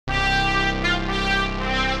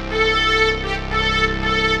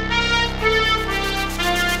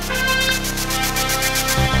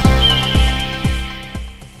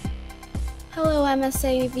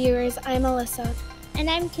USA viewers, I'm Alyssa. And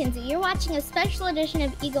I'm Kinsey. You're watching a special edition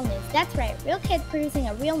of Eagle News. That's right, real kids producing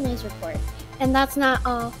a real news report. And that's not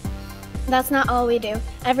all. That's not all we do.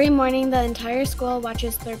 Every morning, the entire school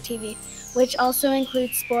watches Thorp TV, which also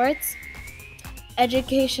includes sports,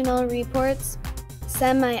 educational reports,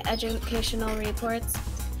 semi-educational reports,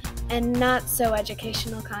 and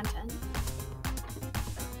not-so-educational content.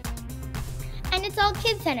 And it's all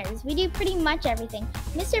kid-centered. We do pretty much everything.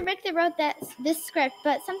 Mr. Victor wrote this script,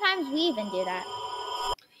 but sometimes we even do that.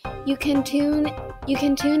 You can tune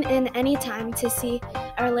in anytime to see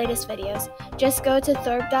our latest videos. Just go to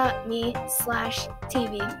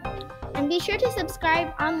thorp.me/TV. And be sure to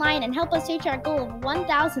subscribe online and help us reach our goal of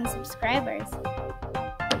 1,000 subscribers.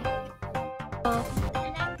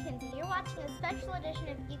 And I'm Kinsey. You're watching a special edition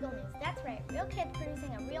of Eagle News. That's right, real kids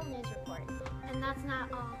producing a real news report. And that's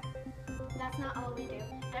not all. That's not all we do.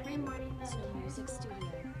 Every morning, the music studio.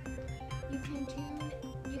 You can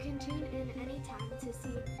tune in anytime to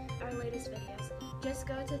see our latest videos. Just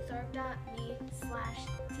go to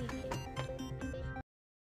thorp.me/TV.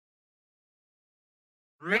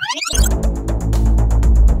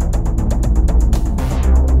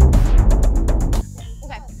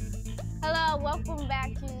 Okay. Hello, welcome back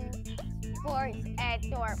to Sports at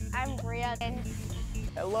Thorp. I'm Bria.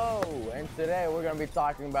 Hello, and today we're going to be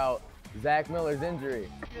talking about Zach Miller's injury.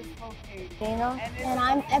 Dana. And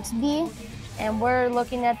I'm XB, and we're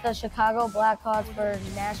looking at the Chicago Blackhawks for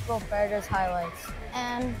Nashville Predators highlights.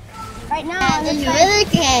 And right now, the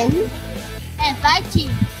Americans and 5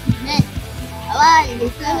 teams. Men. Alive.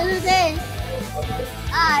 It's the end of the day.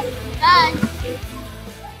 Bye.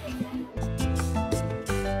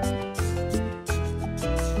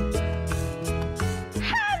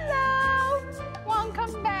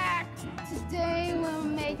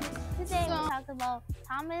 Today we'll talk about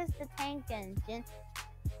Thomas the Tank Engine.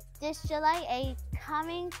 This July 8th,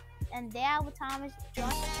 coming and there with Thomas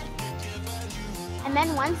Johnson. And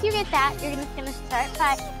then once you get that, you're just gonna start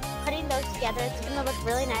by putting those together. It's gonna look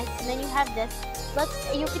really nice. And then you have this. Look,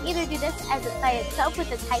 you can either do this as it by itself with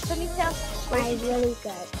the tight ponytail, or It's really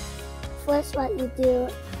good. First, what you do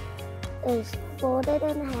is fold it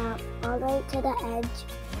in half all the way to the edge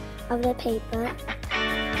of the paper.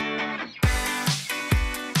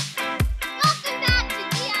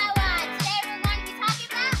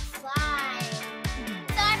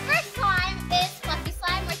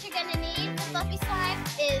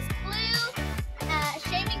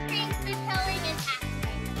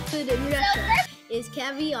 Food in Russia is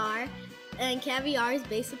caviar, and caviar is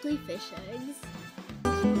basically fish eggs.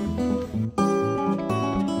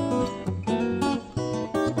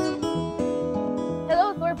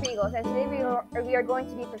 hello, Thorp Eagles, and today we are going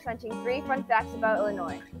to be presenting 3 fun facts about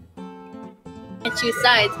Illinois. And two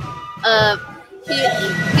sides.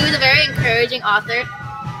 He was a very encouraging author,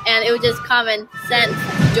 and it was just common sense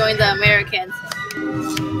to join the Americans.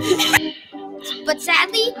 But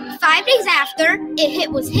sadly, 5 days after,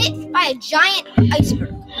 it was hit by a giant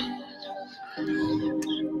iceberg.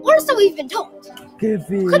 Or so we've been told.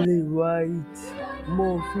 Kevin White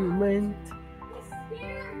movement.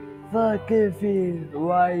 For Kevin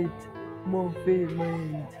White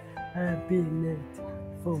movement. Happiness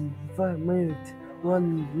from family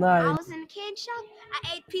one night. I was in a candy shop, I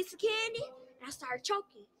ate a piece of candy, and I started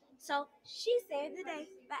choking. So she saved the day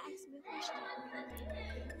by asking me a question.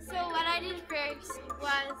 So what I did first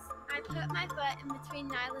was I put my foot in between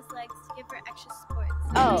Nyla's legs to give her extra support.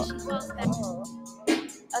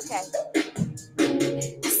 Okay.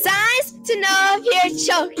 Signs to know if you're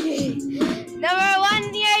choking. Number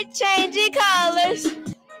 1, you're changing colors.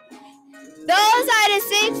 Those are the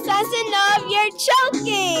 6 signs to know if you're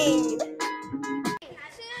choking.